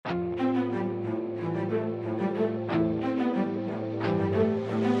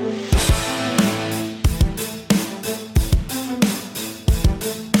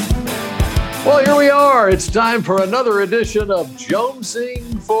are. It's time for another edition of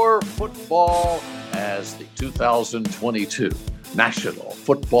Jonesing for Football as the 2022 National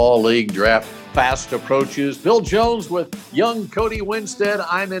Football League Draft fast approaches. Bill Jones with young Cody Winstead.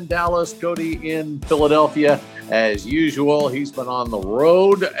 I'm in Dallas, Cody in Philadelphia. As usual, he's been on the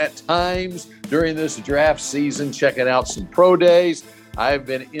road at times during this draft season, checking out some pro days. I've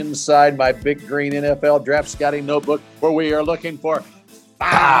been inside my big green NFL draft scouting notebook where we are looking for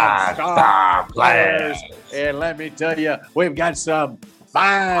five-star players. And let me tell you, we've got some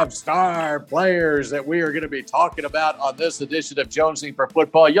five-star players that we are going to be talking about on this edition of Jonesing for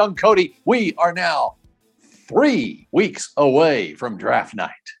Football. Young Cody, we are now 3 weeks away from draft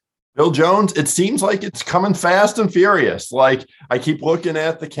night. Bill Jones, it seems like it's coming fast and furious. Like, I keep looking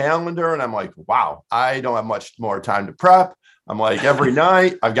at the calendar and I'm like, wow, I don't have much more time to prep. I'm like, every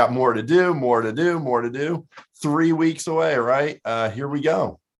night I've got more to do. 3 weeks away, right? Here we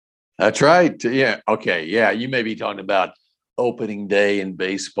go. That's right. Yeah. Okay. Yeah. You may be talking about opening day in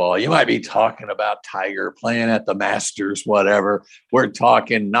baseball. You might be talking about Tiger playing at the Masters, whatever. We're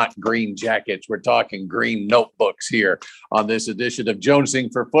talking not green jackets. We're talking green notebooks here on this edition of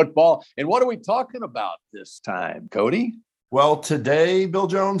Jonesing for Football. And what are we talking about this time, Cody? Well, today, Bill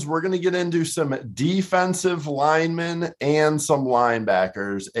Jones, we're going to get into some defensive linemen and some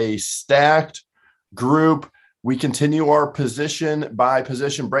linebackers, a stacked group. We continue our position by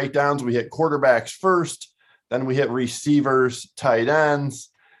position breakdowns. We hit quarterbacks first. Then we hit receivers, tight ends.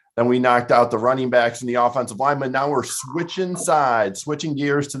 Then we knocked out the running backs and the offensive linemen. Now we're switching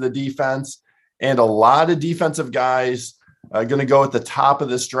gears to the defense. And a lot of defensive guys going to go at the top of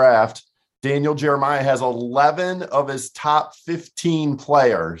this draft. Daniel Jeremiah has 11 of his top 15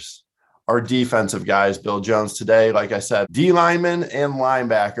 players are defensive guys, Bill Jones, today. Like I said, D linemen and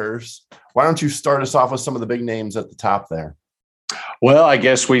linebackers. Why don't you start us off with some of the big names at the top there? Well, I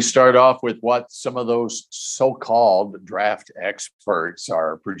guess we start off with what some of those so-called draft experts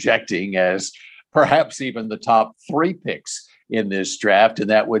are projecting as perhaps even the top 3 picks in this draft.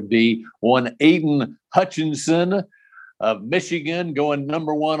 And that would be one Aiden Hutchinson of Michigan going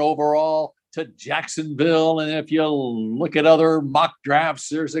number 1 overall to Jacksonville. And if you look at other mock drafts,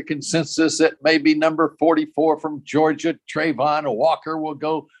 there's a consensus that maybe number 44 from Georgia, Trayvon Walker will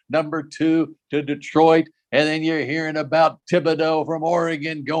go number 2 to Detroit. And then you're hearing about Thibodeau from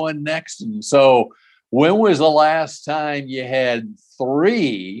Oregon going next. And so when was the last time you had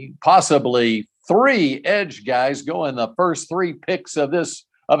 3, possibly 3 edge guys go in the first 3 picks of a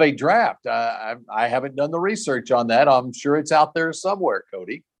draft? I haven't done the research on that. I'm sure it's out there somewhere,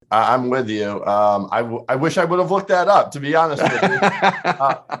 Cody. I'm with you. I wish I would have looked that up, to be honest with you.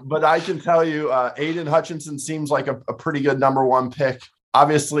 But I can tell you, Aiden Hutchinson seems like a pretty good number 1 pick.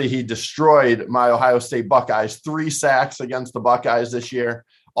 Obviously, he destroyed my Ohio State Buckeyes, 3 sacks against the Buckeyes this year.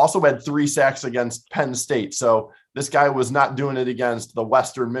 Also had 3 sacks against Penn State. So this guy was not doing it against the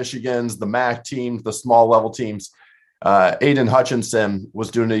Western Michigans, the MAC teams, the small level teams. Aiden Hutchinson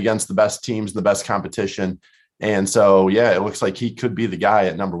was doing it against the best teams, the best competition. And so, yeah, it looks like he could be the guy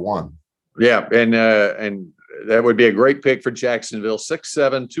at number 1. Yeah, and that would be a great pick for Jacksonville.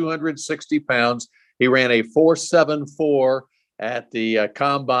 6'7", 260 pounds. He ran a 4.74 at the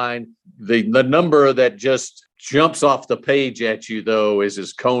combine. The number that just jumps off the page at you, though, is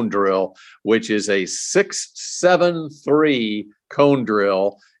his cone drill, which is a 6.73 cone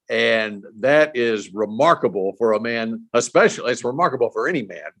drill. And that is remarkable for a man, especially. It's remarkable for any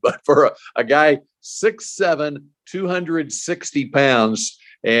man, but for a guy 6'7", 260 pounds.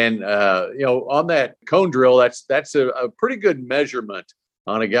 And, on that cone drill, that's a pretty good measurement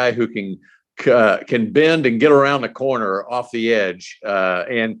on a guy who can bend and get around the corner off the edge.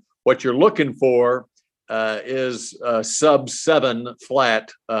 And what you're looking for is a sub-7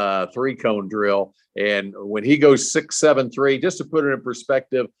 flat 3-cone drill. And when he goes 6.73, just to put it in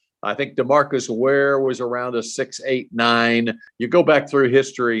perspective, I think DeMarcus Ware was around a 6.89. You go back through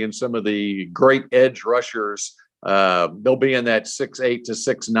history and some of the great edge rushers, they'll be in that 6.8 to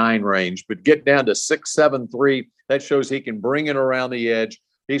 6.9 range. But get down to 6.73, that shows he can bring it around the edge.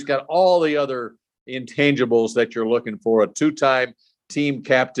 He's got all the other intangibles that you're looking for. A 2-time team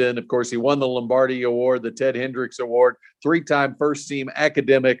captain. Of course, he won the Lombardi Award, the Ted Hendricks Award, 3-time first-team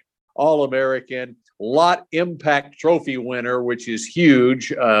academic All-American, lot impact trophy winner, which is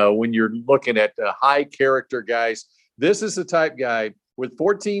huge when you're looking at high character guys. This is the type guy with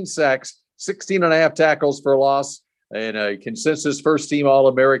 14 sacks, 16 and a half tackles for loss, and a consensus first-team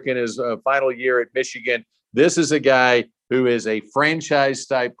All-American his final year at Michigan. This is a guy who is a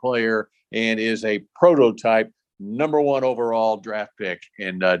franchise-type player and is a prototype number 1 overall draft pick.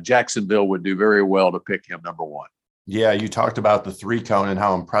 And Jacksonville would do very well to pick him number 1. Yeah, you talked about the 3-cone and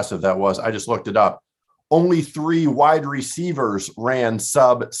how impressive that was. I just looked it up. only 3 wide receivers ran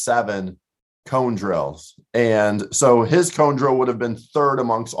sub 7 cone drills. And so his cone drill would have been third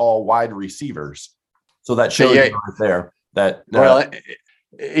amongst all wide receivers. So that shows you right there that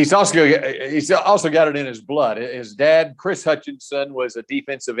he's also got it in his blood. His dad, Chris Hutchinson, was a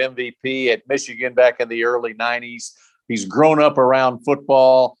defensive MVP at Michigan back in the early 90s. He's grown up around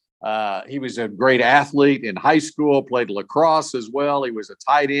football. He was a great athlete in high school, played lacrosse as well. He was a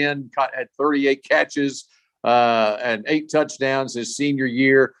tight end, had 38 catches and 8 touchdowns his senior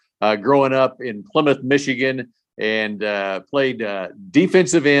year, growing up in Plymouth, Michigan, and played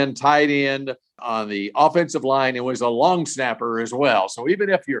defensive end, tight end on the offensive line, and was a long snapper as well. So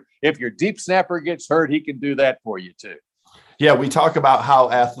even if your deep snapper gets hurt, he can do that for you too. Yeah, we talk about how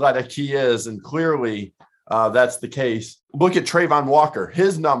athletic he is, and clearly that's the case. Look at Trayvon Walker.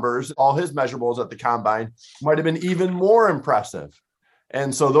 His numbers, all his measurables at the combine might have been even more impressive.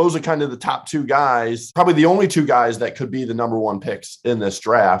 And so those are kind of the top 2 guys, probably the only 2 guys that could be the number 1 picks in this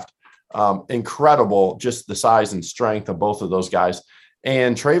draft. Incredible, just the size and strength of both of those guys.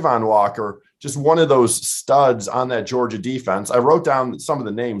 And Trayvon Walker, just one of those studs on that Georgia defense. I wrote down some of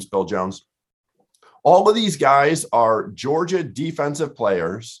the names, Bill Jones. All of these guys are Georgia defensive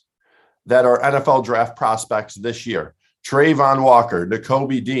players that are NFL draft prospects this year. Trayvon Walker,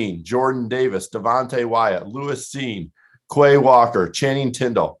 Nakobe Dean, Jordan Davis, Devontae Wyatt, Lewis Cine, Quay Walker, Channing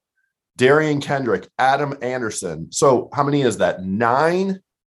Tindall, Darian Kendrick, Adam Anderson. So how many is that? 9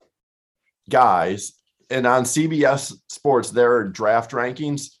 guys. And on CBS Sports, their draft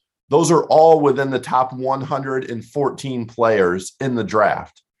rankings, those are all within the top 114 players in the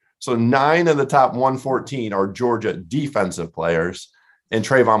draft. So 9 of the top 114 are Georgia defensive players. And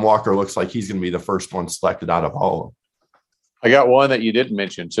Trayvon Walker looks like he's going to be the first one selected out of all of them. I got one that you didn't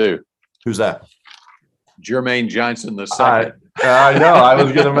mention too. Who's that? Jermaine Johnson II. I know. I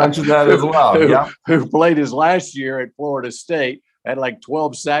was going to mention that as well. Who played his last year at Florida State, had like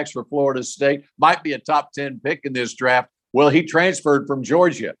 12 sacks for Florida State, might be a top 10 pick in this draft. Well, he transferred from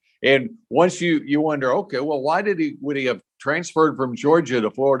Georgia. And once you wonder, okay, well, why would he have transferred from Georgia to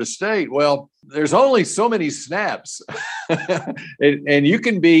Florida State? Well, there's only so many snaps. and you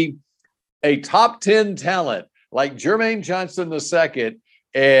can be a top 10 talent like Jermaine Johnson II.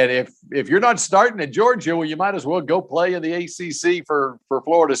 And if you're not starting at Georgia, well, you might as well go play in the ACC for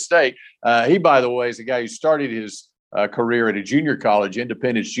Florida State. He, by the way, is the guy who started his career at a junior college,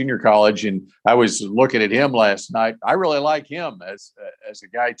 Independence Junior College. And I was looking at him last night. I really like him as a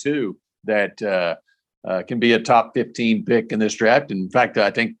guy, too, that can be a top 15 pick in this draft. In fact,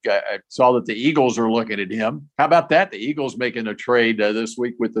 I think I saw that the Eagles are looking at him. How about that? The Eagles making a trade this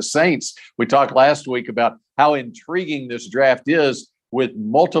week with the Saints. We talked last week about how intriguing this draft is with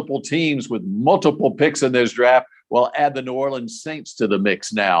multiple teams with multiple picks in this draft. Well, add the New Orleans Saints to the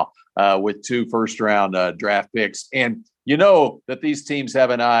mix now with 2 first-round draft picks. And you know that these teams have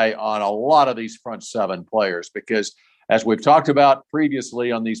an eye on a lot of these front 7 players because, as we've talked about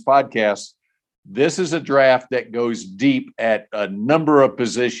previously on these podcasts, this is a draft that goes deep at a number of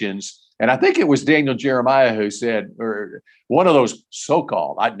positions. And I think it was Daniel Jeremiah who said, or one of those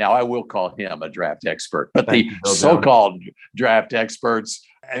so-called, now I will call him a draft expert, but the so-called draft experts,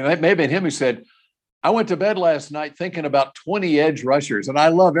 and it may have been him who said, I went to bed last night thinking about 20 edge rushers, and I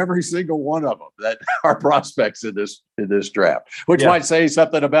love every single one of them that are prospects in this draft, which might say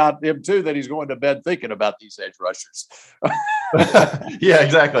something about him too, that he's going to bed thinking about these edge rushers. Yeah,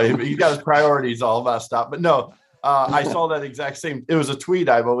 exactly. He's got his priorities all messed up. But no, I saw that exact same. It was a tweet,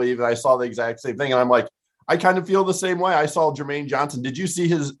 I believe, and I saw the exact same thing. And I'm like, I kind of feel the same way. I saw Jermaine Johnson. Did you see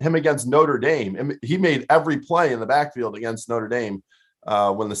him against Notre Dame? He made every play in the backfield against Notre Dame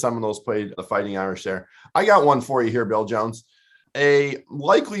when the Seminoles played the Fighting Irish there. I got one for you here, Bill Jones. A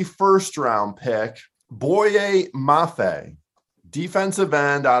likely first-round pick, Boye Mafe, defensive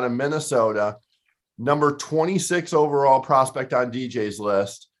end out of Minnesota, number 26 overall prospect on DJ's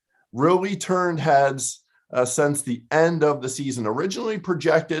list, really turned heads since the end of the season. Originally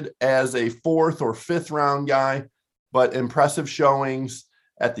projected as a 4th or 5th round guy, but impressive showings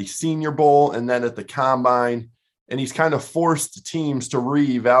at the Senior Bowl and then at the Combine. And he's kind of forced teams to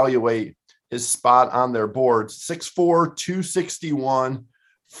reevaluate his spot on their boards. 6'4", 261,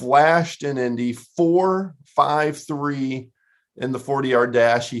 flashed in Indy, 4.53 in the 40-yard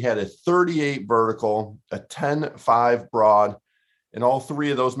dash. He had a 38 vertical, a 10.5 broad, and all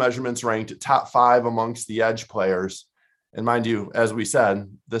 3 of those measurements ranked top 5 amongst the edge players. And mind you, as we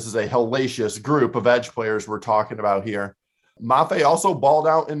said, this is a hellacious group of edge players we're talking about here. Mafe also balled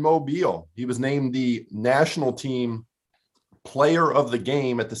out in Mobile. He was named the national team player of the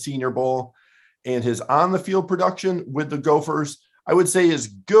game at the Senior Bowl, and his on-the-field production with the Gophers, I would say is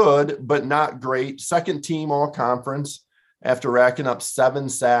good, but not great. Second team all conference after racking up 7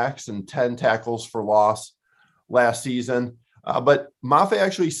 sacks and 10 tackles for loss last season. But Mafe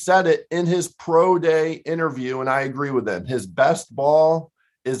actually said it in his pro day interview, and I agree with him. His best ball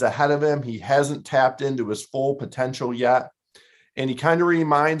is ahead of him. He hasn't tapped into his full potential yet. And he kind of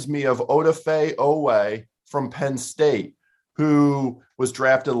reminds me of Odafe Owe from Penn State, who was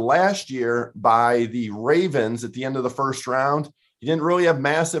drafted last year by the Ravens at the end of the first round. He didn't really have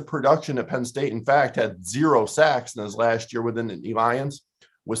massive production at Penn State. In fact, had 0 sacks in his last year within the Lions,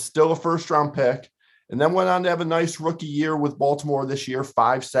 was still a first-round pick, and then went on to have a nice rookie year with Baltimore this year,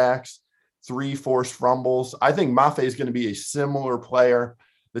 5 sacks, 3 forced fumbles. I think Mafe is going to be a similar player.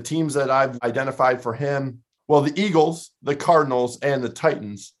 The teams that I've identified for him, well, the Eagles, the Cardinals, and the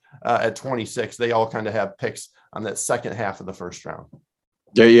Titans at 26, they all kind of have picks on that second half of the first round.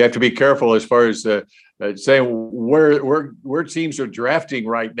 Yeah, you have to be careful as far as saying where teams are drafting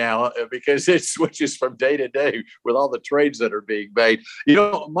right now, because it switches from day to day with all the trades that are being made.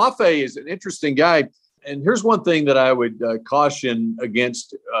 Mafe is an interesting guy. And here's one thing that I would caution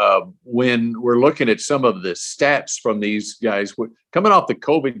against when we're looking at some of the stats from these guys. Coming off the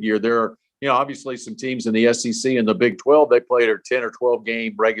COVID year, there are, obviously some teams in the SEC and the Big 12, they played a 10 or 12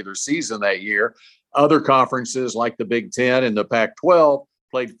 game regular season that year. Other conferences like the Big 10 and the Pac-12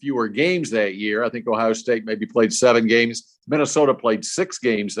 played fewer games that year. I think Ohio State maybe played 7 games. Minnesota played 6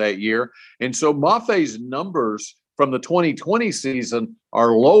 games that year. And so Mafe's numbers from the 2020 season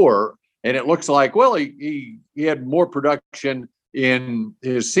are lower. And it looks like, well, he had more production in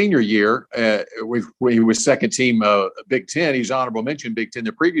his senior year. When he was second team Big 10. He's honorable mention Big 10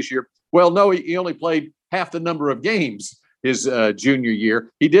 the previous year. Well, no, he only played half the number of games his junior year.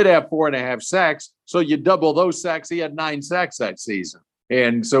 He did have 4.5 sacks. So you double those sacks. He had 9 sacks that season.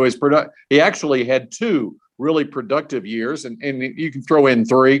 And so he actually had 2 really productive years. And you can throw in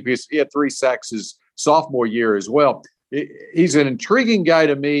 3 because he had 3 sacks his sophomore year as well. He's an intriguing guy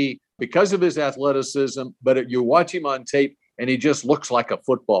to me because of his athleticism, but you watch him on tape and he just looks like a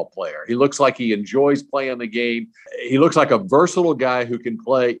football player. He looks like he enjoys playing the game. He looks like a versatile guy who can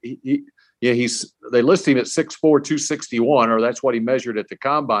play. They list him at 6'4", 261, or that's what he measured at the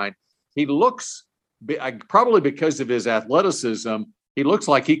combine. He looks, probably because of his athleticism, he looks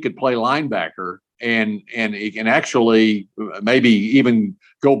like he could play linebacker and he can actually maybe even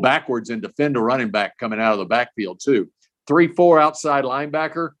go backwards and defend a running back coming out of the backfield too. 3-4 outside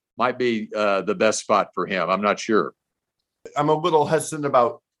linebacker might be the best spot for him. I'm not sure. I'm a little hesitant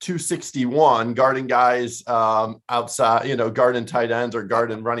about 261 guarding guys outside, guarding tight ends or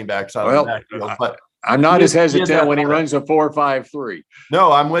guarding running backs out of the backfield. But I'm not as hesitant when he runs a 4.53.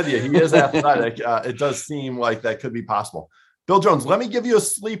 No, I'm with you. He is athletic. It does seem like that could be possible. Bill Jones, let me give you a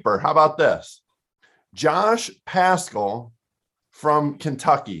sleeper. How about this? Josh Paschal from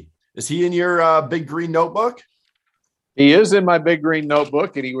Kentucky. Is he in your big green notebook? He is in my big green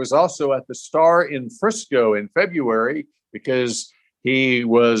notebook, and he was also at the Star in Frisco in February because he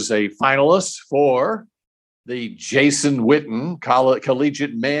was a finalist for the Jason Witten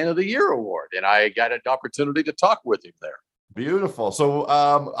Collegiate Man of the Year Award, and I got an opportunity to talk with him there. Beautiful. So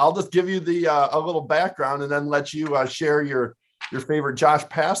I'll just give you a little background and then let you share your favorite Josh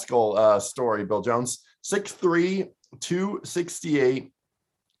Paschal story, Bill Jones. 6'3", 268,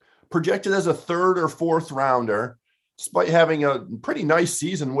 projected as a 3rd or 4th rounder, despite having a pretty nice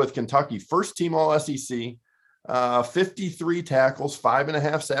season with Kentucky. First team All-SEC, 53 tackles,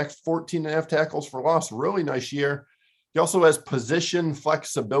 5.5 sacks, 14.5 tackles for loss. Really nice year. He also has position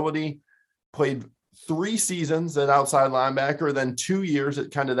flexibility, played 3 seasons at outside linebacker, then 2 years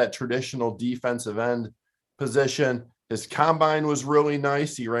at kind of that traditional defensive end position. His combine was really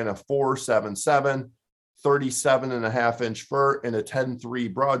nice. He ran a 4.77, 37.5-inch vert, and a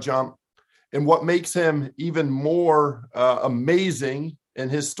 10.3 broad jump. And what makes him even more amazing in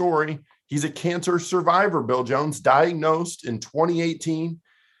his story, he's a cancer survivor, Bill Jones, diagnosed in 2018.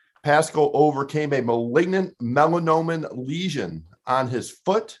 Paschal overcame a malignant melanoman lesion on his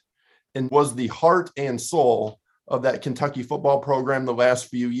foot and was the heart and soul of that Kentucky football program the last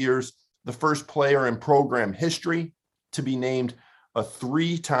few years. The first player in program history to be named a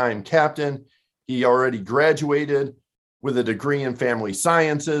 3-time captain. He already graduated with a degree in family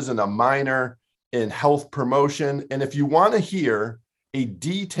sciences and a minor in health promotion. And if you want to hear a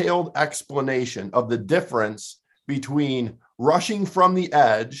detailed explanation of the difference between rushing from the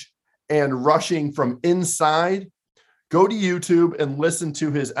edge and rushing from inside, go to YouTube and listen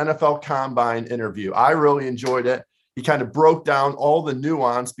to his NFL Combine interview. I really enjoyed it. He kind of broke down all the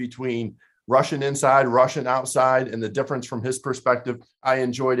nuance between rushing inside, rushing outside, and the difference from his perspective. I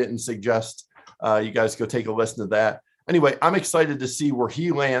enjoyed it and suggest you guys go take a listen to that. anyway, I'm excited to see where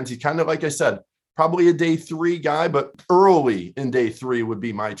he lands. He's kind of, like I said, probably a day 3 guy, but early in day 3 would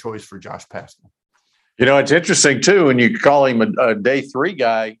be my choice for Josh Paschal. It's interesting too, when you call him a day 3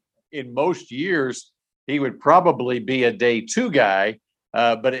 guy. In most years, he would probably be a day 2 guy.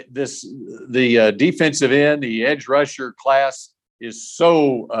 But the defensive end, the edge rusher class is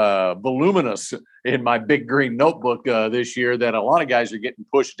so voluminous in my big green notebook this year that a lot of guys are getting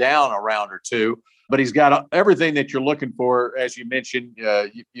pushed down a round or two. But he's got everything that you're looking for, as you mentioned.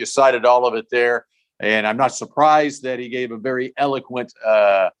 You cited all of it there, and I'm not surprised that he gave a very eloquent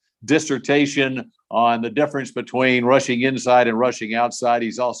dissertation on the difference between rushing inside and rushing outside.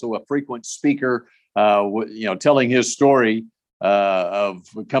 He's also a frequent speaker, telling his story of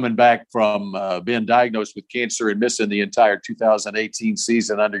coming back from being diagnosed with cancer and missing the entire 2018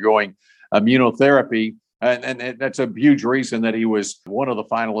 season, undergoing immunotherapy. And that's a huge reason that he was one of the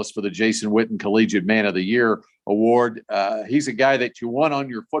finalists for the Jason Witten Collegiate Man of the Year award. He's a guy that you want on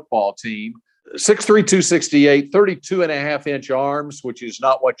your football team. 6'3", 268, 32.5-inch arms, which is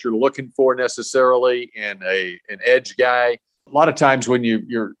not what you're looking for necessarily in an edge guy. A lot of times when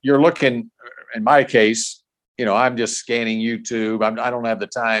you're looking, in my case, I'm just scanning YouTube. I don't have the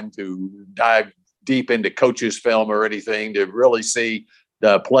time to dive deep into coaches' film or anything to really see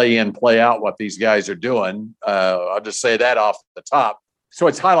the play in, play out what these guys are doing. I'll just say that off the top. So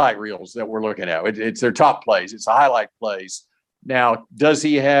it's highlight reels that we're looking at. It's their top plays. It's the highlight plays. Now, does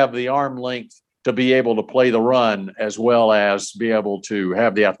he have the arm length to be able to play the run as well as be able to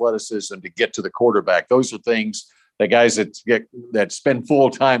have the athleticism to get to the quarterback? Those are things that guys that spend full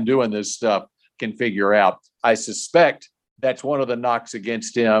time doing this stuff can figure out. I suspect that's one of the knocks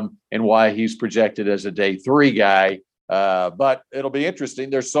against him and why he's projected as a day 3 guy. But it'll be interesting.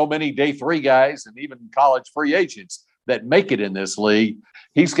 There's so many day 3 guys and even college free agents that make it in this league.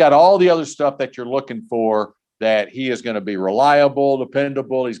 He's got all the other stuff that you're looking for, that he is going to be reliable,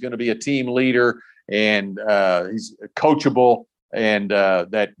 dependable. He's going to be a team leader, and he's coachable, and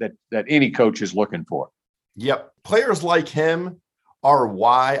that any coach is looking for. Yep. Players like him are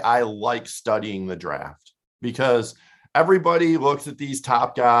why I like studying the draft, because everybody looks at these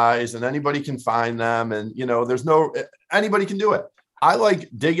top guys and anybody can find them. And, anybody can do it. I like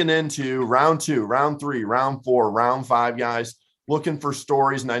digging into round 2, round 3, round 4, round 5 guys, looking for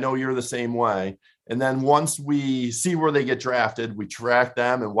stories. And I know you're the same way. And then once we see where they get drafted, we track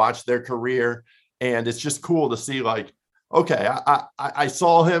them and watch their career. And it's just cool to see, like, okay, I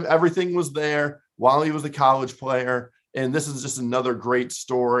saw him. Everything was there while he was a college player. And this is just another great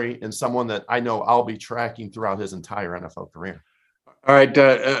story and someone that I know I'll be tracking throughout his entire NFL career. All right.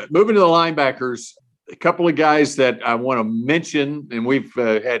 Moving to the linebackers, a couple of guys that I want to mention, and we've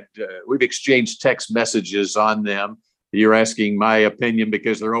exchanged text messages on them. You're asking my opinion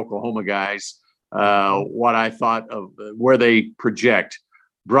because they're Oklahoma guys. What I thought of where they project.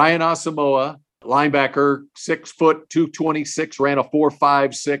 Brian Asamoah, linebacker, 6 foot, 226, ran a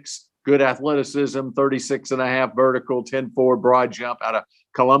 4.56, good athleticism, 36.5 vertical, 10.4 broad jump out of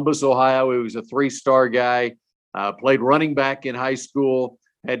Columbus, Ohio. He was a 3-star guy, played running back in high school,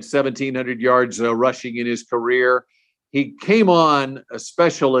 had 1,700 yards rushing in his career. He came on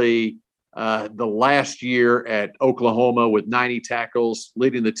especially the last year at Oklahoma with 90 tackles,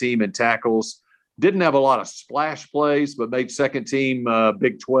 leading the team in tackles. Didn't have a lot of splash plays, but made second team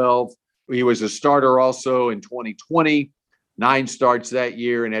Big 12. He was a starter also in 2020, 9 starts that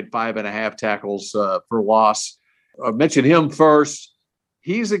year, and had 5.5 tackles for loss. I mentioned him first.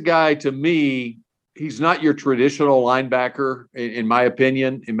 He's a guy, to me, he's not your traditional linebacker, in my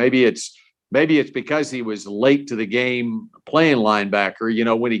opinion. And maybe it's because he was late to the game playing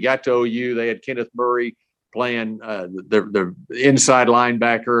linebacker. When he got to OU, they had Kenneth Murray playing the inside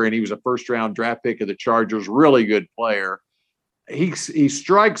linebacker, and he was a first-round draft pick of the Chargers. Really good player. He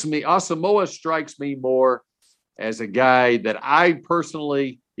strikes me, Asamoah strikes me more as a guy that I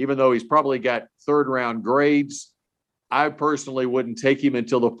personally, even though he's probably got 3rd-round grades, I personally wouldn't take him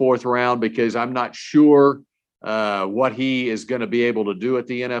until the 4th round because I'm not sure what he is going to be able to do at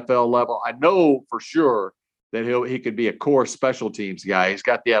the NFL level. I know for sure that he could be a core special teams guy. He's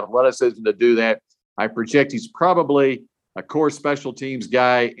got the athleticism to do that. I project he's probably a core special teams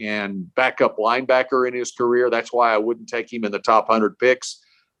guy and backup linebacker in his career. That's why I wouldn't take him in the top 100 picks.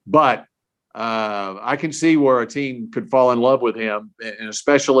 But I can see where a team could fall in love with him, and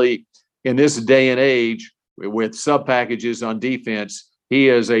especially in this day and age with sub packages on defense. He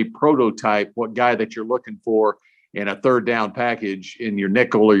is a prototype, what guy that you're looking for in a 3rd down package in your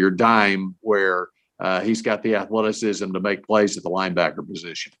nickel or your dime, where he's got the athleticism to make plays at the linebacker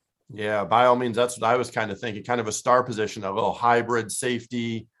position. Yeah, by all means, that's what I was kind of thinking, kind of a star position, a little hybrid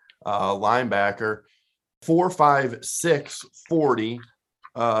safety linebacker. 4.56 40,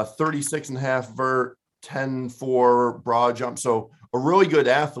 36 and a half vert, 10.4 broad jump. So a really good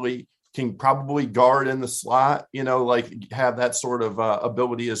athlete, can probably guard in the slot, like have that sort of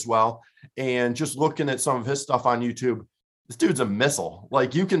ability as well. And just looking at some of his stuff on YouTube, this dude's a missile.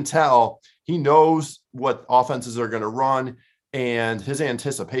 Like, you can tell he knows what offenses are going to run, and his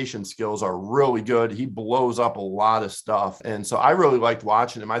anticipation skills are really good. He blows up a lot of stuff. And so I really liked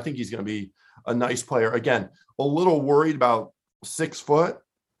watching him. I think he's going to be a nice player. Again, a little worried about 6 foot,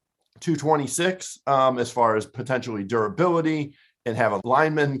 226, as far as potentially durability, and have a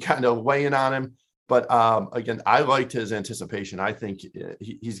lineman kind of weighing on him. But again, I liked his anticipation. I think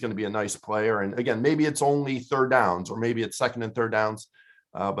he's going to be a nice player. And again, maybe it's only third downs, or maybe it's second and third downs.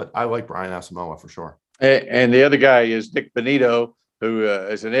 But I like Brian Asamoah for sure. And the other guy is Nick Benito, who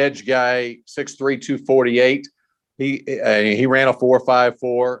is an edge guy, 6'3", 248. He ran a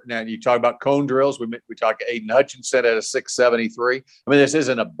 4.54. Now, you talk about cone drills. We talked to Aiden Hutchinson at a 6.73. I mean, this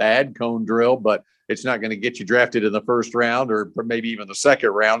isn't a bad cone drill, but it's not going to get you drafted in the first round or maybe even the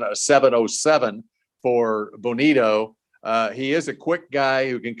second round. A 7.07 for Bonito. He is a quick guy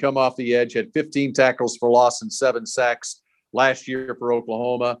who can come off the edge, had 15 tackles for loss and 7 sacks last year for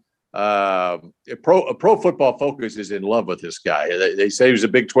Oklahoma. Pro Football Focus is in love with this guy. They say he was a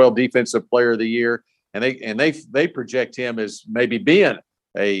Big 12 Defensive Player of the Year, and they project him as maybe being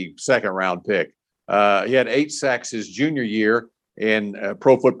a second round pick. He had 8 sacks his junior year, and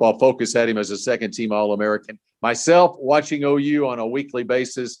Pro Football Focus had him as a second team All-American. Myself, watching OU on a weekly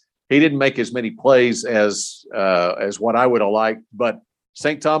basis, he didn't make as many plays as what I would have liked, but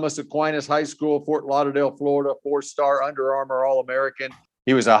St. Thomas Aquinas High School, Fort Lauderdale, Florida, 4-star Under Armour All-American.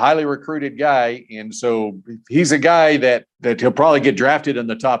 He was a highly recruited guy, and so he's a guy that he'll probably get drafted in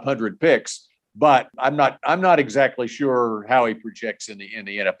the top 100 picks. But I'm not exactly sure how he projects in the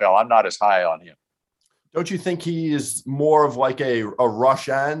NFL. I'm not as high on him. Don't you think he is more of like a rush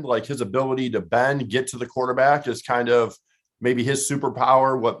end, like his ability to bend, get to the quarterback is kind of maybe his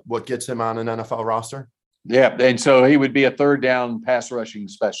superpower, what gets him on an NFL roster? Yeah, and so he would be a third down pass rushing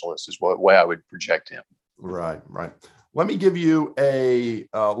specialist is what way I would project him. Right. Let me give you a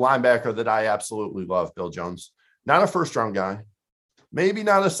linebacker that I absolutely love, Bill Jones. Not a first-round guy, maybe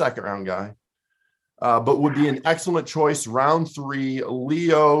not a second-round guy, but would be an excellent choice. Round 3,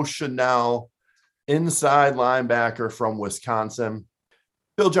 Leo Chenal, inside linebacker from Wisconsin.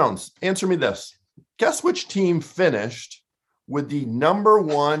 Bill Jones, answer me this. Guess which team finished with the number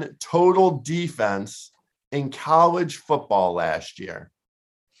 1 total defense in college football last year?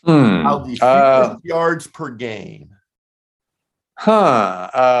 How the fewest yards per game?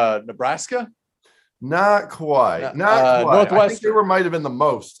 Nebraska? Not quite. Not quite. Northwestern. I think they might have been the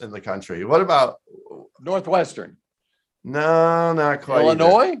most in the country. What about Northwestern? No, not quite.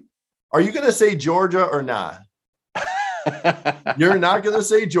 Illinois? Either. Are you going to say Georgia or not? You're not going to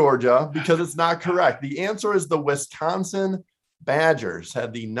say Georgia because it's not correct. The answer is the Wisconsin Badgers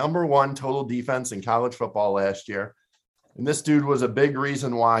had the number 1 total defense in college football last year. And this dude was a big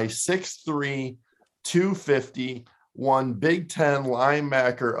reason why 6'3", 250, won Big Ten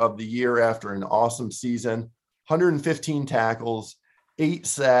linebacker of the year after an awesome season, 115 tackles, 8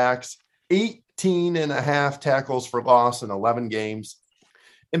 sacks, 18 and a half tackles for loss in 11 games.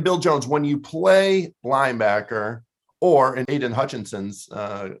 And Bill Jones, when you play linebacker, or in Aiden Hutchinson's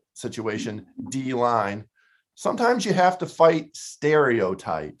situation, D-line, sometimes you have to fight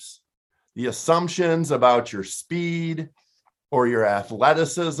stereotypes, the assumptions about your speed or your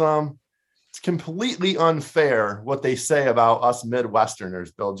athleticism. It's completely unfair what they say about us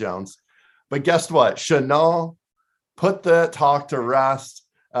Midwesterners, Bill Jones. But guess what? Chenal put the talk to rest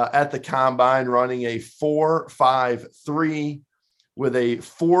at the combine, running a 4.53 with a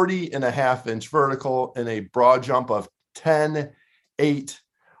 40.5-inch vertical and a broad jump of 10.8.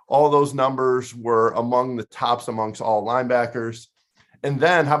 All those numbers were among the tops amongst all linebackers. And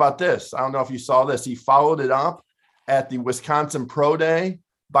then how about this? I don't know if you saw this. He followed it up at the Wisconsin Pro Day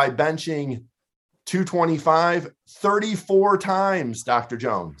by benching 225 34 times, Dr.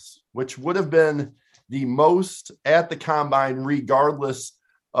 Jones, which would have been the most at the combine regardless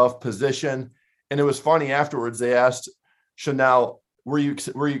of position. And it was funny afterwards. They asked Chenal, were you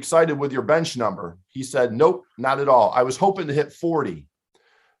excited with your bench number? He said, nope, not at all. I was hoping to hit 40.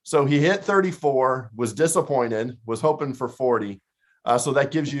 So he hit 34, was disappointed, was hoping for 40. So that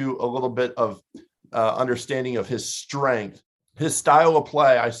gives you a little bit of understanding of his strength. His style of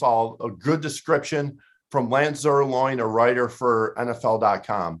play, I saw a good description from Lance Zerloin, a writer for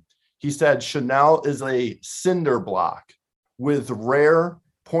NFL.com. He said Chenal is a cinder block with rare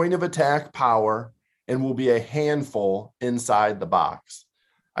point of attack power and will be a handful inside the box.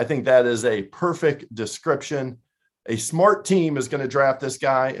 I think that is a perfect description. A smart team is going to draft this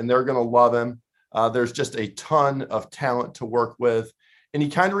guy, and they're going to love him. There's just a ton of talent to work with. And he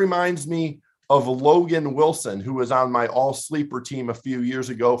kind of reminds me of Logan Wilson, who was on my all-sleeper team a few years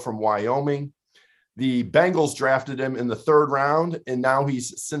ago from Wyoming. The Bengals drafted him in the 3rd round, and now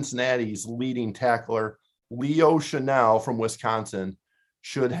he's Cincinnati's leading tackler. Leo Chanel from Wisconsin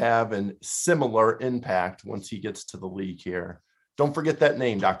should have a similar impact once he gets to the league here. Don't forget that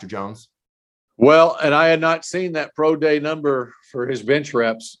name, Dr. Jones. Well, and I had not seen that pro day number for his bench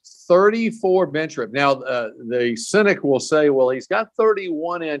reps. 34 bench reps. Now, the cynic will say, well, he's got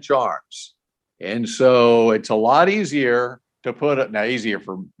 31-inch arms. And so it's a lot easier to put it. Now, easier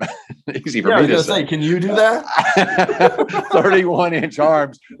for me to say. Can you do that? 31-inch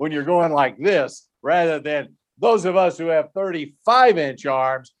arms when you're going like this, rather than those of us who have 35-inch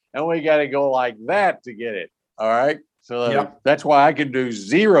arms, and we got to go like that to get it. All right. So That's why I can do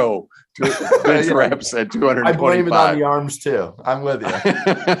 0 bench reps at 225. I blame it on the arms too. I'm with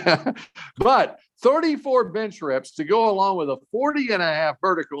you. But 34 bench reps to go along with a 40.5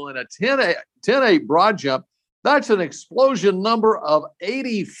 vertical and a 10.8 broad jump. That's an explosion number of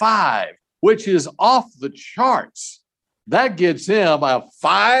 85, which is off the charts. That gets him a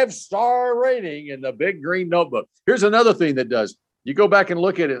 5-star rating in the Big Green Notebook. Here's another thing that does. You go back and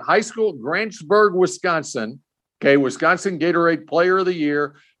look at it. High school, Grantsburg, Wisconsin. Okay, Wisconsin Gatorade Player of the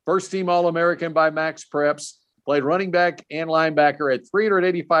Year, first team All-American by Max Preps, played running back and linebacker, had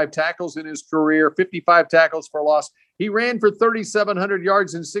 385 tackles in his career, 55 tackles for loss. He ran for 3,700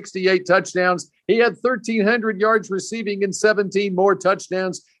 yards and 68 touchdowns. He had 1,300 yards receiving and 17 more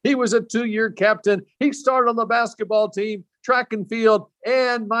touchdowns. He was a 2-year captain. He started on the basketball team, track and field,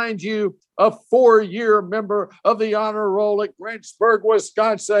 and mind you, a 4-year member of the honor roll at Grantsburg,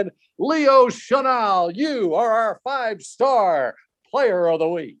 Wisconsin. Leo Chanel, you are our 5-star player of the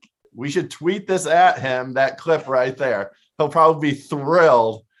week. We should tweet this at him, that clip right there. He'll probably be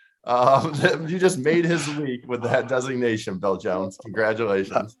thrilled. You just made his week with that designation, Bill Jones.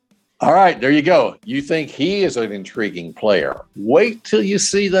 Congratulations. All right, there you go. You think he is an intriguing player. Wait till you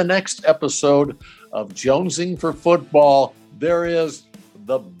see the next episode of Jonesing for Football. There is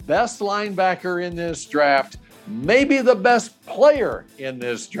the best linebacker in this draft, maybe the best player in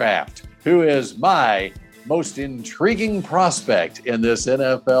this draft, who is my most intriguing prospect in this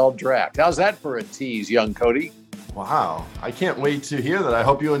NFL draft. How's that for a tease, young Cody? Wow. I can't wait to hear that. I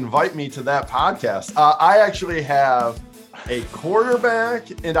hope you invite me to that podcast. I actually have a quarterback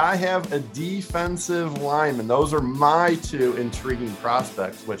and I have a defensive lineman. Those are my 2 intriguing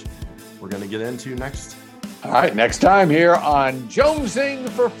prospects, which we're going to get into next. All right, next time here on Jonesing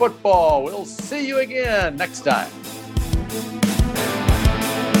for Football. We'll see you again next time.